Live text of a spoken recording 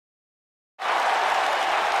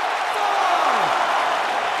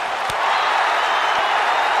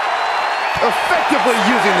effectively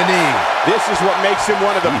using the knee. This is what makes him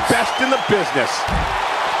one of the best in the business.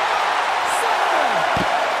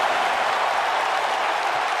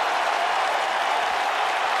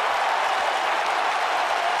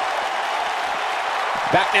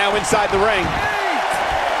 Back now inside the ring.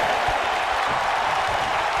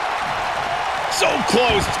 So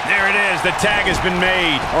close. There it is. The tag has been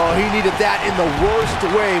made. Oh, he needed that in the worst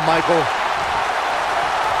way, Michael.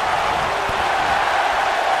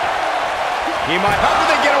 He might. How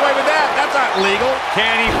did they get away with that? That's not legal.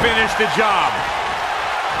 Can he finish the job?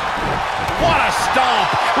 What a stomp.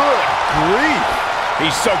 Good grief.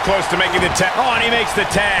 He's so close to making the tag. Oh, and he makes the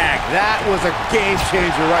tag. That was a game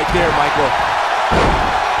changer right there, Michael.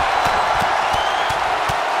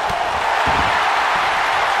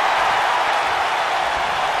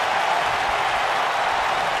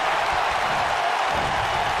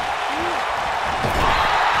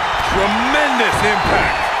 Tremendous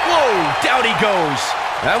impact. Whoa, down he goes.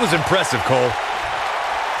 That was impressive, Cole.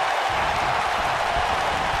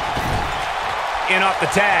 In off the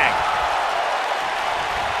tag.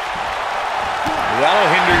 That'll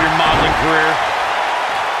hinder your modeling career.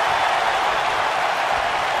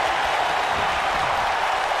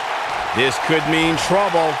 This could mean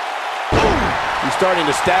trouble. He's starting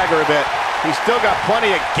to stagger a bit. He's still got plenty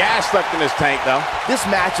of gas left in his tank, though. This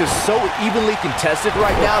match is so evenly contested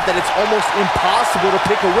right now that it's almost impossible to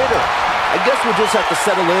pick a winner. I guess we'll just have to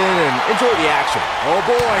settle in and enjoy the action. Oh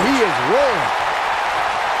boy, he is rolling.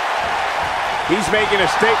 He's making a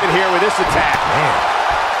statement here with this attack. Man.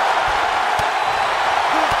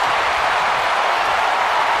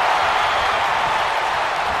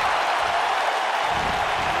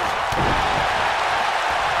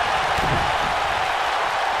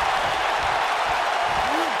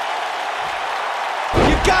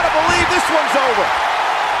 This one's over.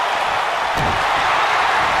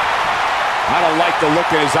 I don't like the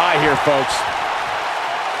look in his eye here, folks.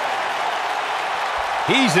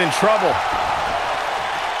 He's in trouble.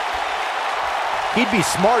 He'd be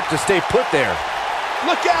smart to stay put there.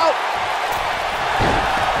 Look out!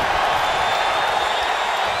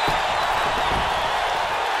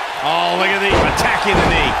 Oh, look at the attacking the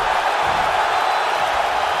knee.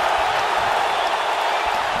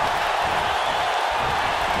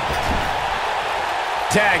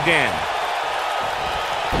 Tagged in.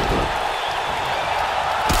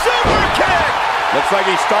 Super kick! Looks like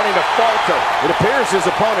he's starting to falter. It appears his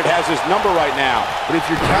opponent has his number right now. But if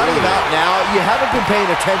you're counting him out now, you haven't been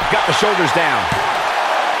paying attention. Got the shoulders down.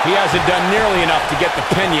 He hasn't done nearly enough to get the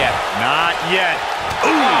pin yet. Not yet.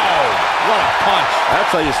 Ooh! Oh, what a punch.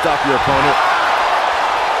 That's how you stop your opponent.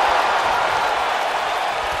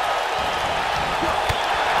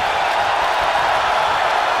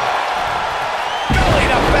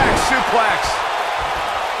 Suplex.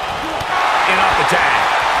 In off the tag.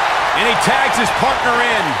 And he tags his partner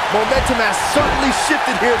in. Momentum has certainly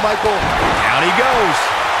shifted here, Michael. Down he goes.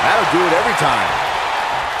 That'll do it every time.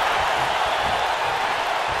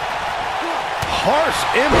 Harsh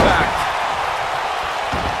impact.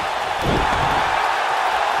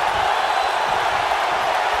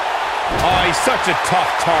 Oh, he's such a tough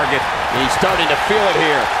target. He's starting to feel it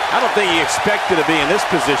here. I don't think he expected to be in this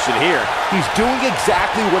position here. He's doing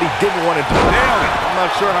exactly what he didn't want to do. Nailed it. I'm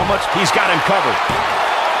not sure how much he's got him covered.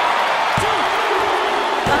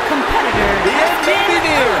 A competitor has been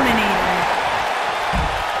eliminated.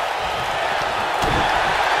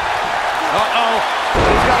 Uh-oh.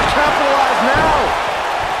 He's got to capitalize now.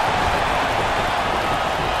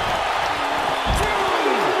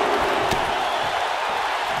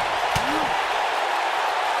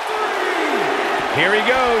 Here he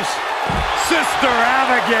goes. Sister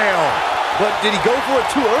Abigail. But did he go for it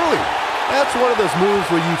too early? That's one of those moves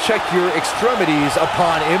where you check your extremities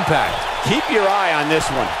upon impact. Keep your eye on this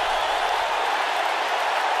one.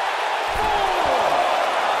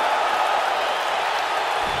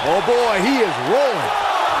 Oh boy, he is rolling.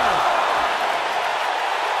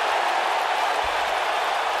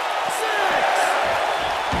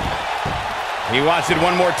 6. He wants it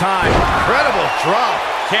one more time. Incredible drop.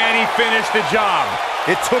 Can he finish the job?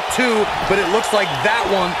 It took two, but it looks like that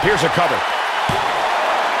one. Here's a cover.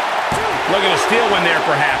 Looking to steal one there,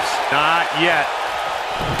 perhaps. Not yet.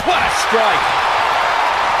 What a strike.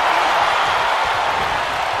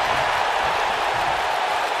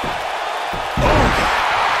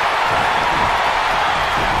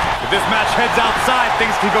 If this match heads outside,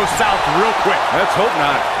 things can go south real quick. Let's hope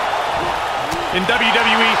not. In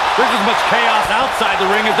WWE, there's as much chaos outside the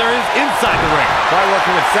ring as there is inside the ring. Try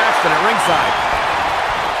working with Saxton at ringside.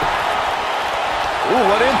 Ooh,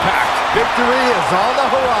 what impact. Victory is on the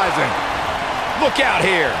horizon. Look out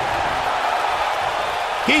here.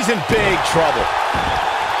 He's in big trouble.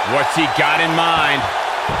 What's he got in mind?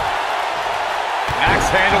 Axe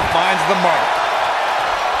handle finds the mark.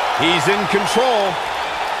 He's in control.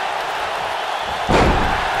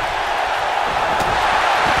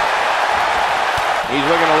 He's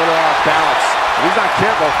looking a little off balance. If he's not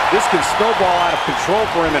careful, this can snowball out of control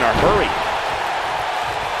for him in a hurry.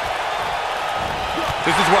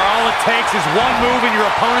 This is where all it takes is one move and your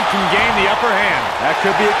opponent can gain the upper hand. That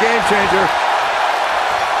could be a game changer.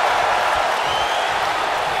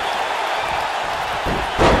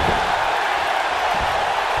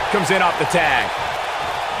 Comes in off the tag.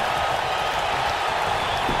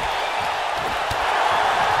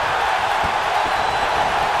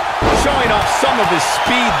 Showing off some of his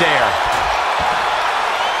speed there.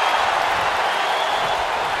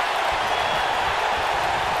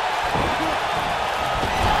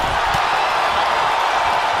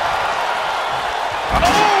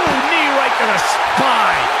 Oh, knee right to the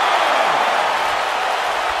spine.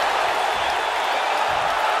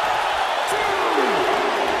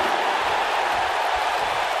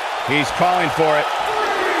 He's calling for it.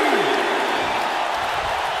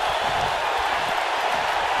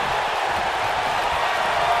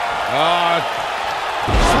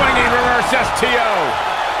 Swinging reverse STO.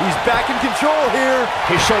 He's back in control here.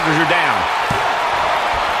 His shoulders are down.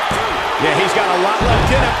 Yeah, he's got a lot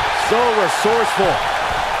left in him. So resourceful.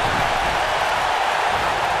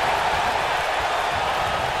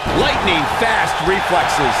 Lightning fast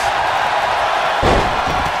reflexes.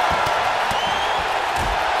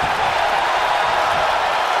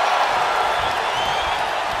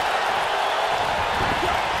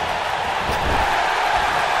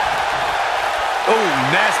 Oh,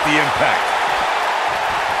 nasty impact.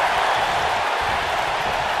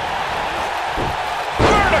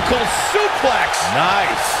 Vertical suplex.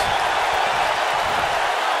 Nice.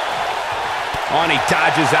 He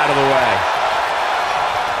dodges out of the way.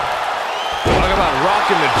 Talk about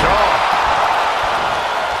rocking the jaw.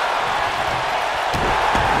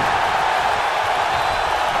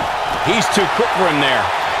 He's too quick for him there.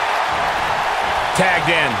 Tagged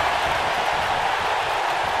in.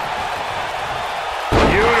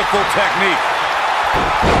 Beautiful technique.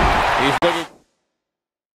 He's looking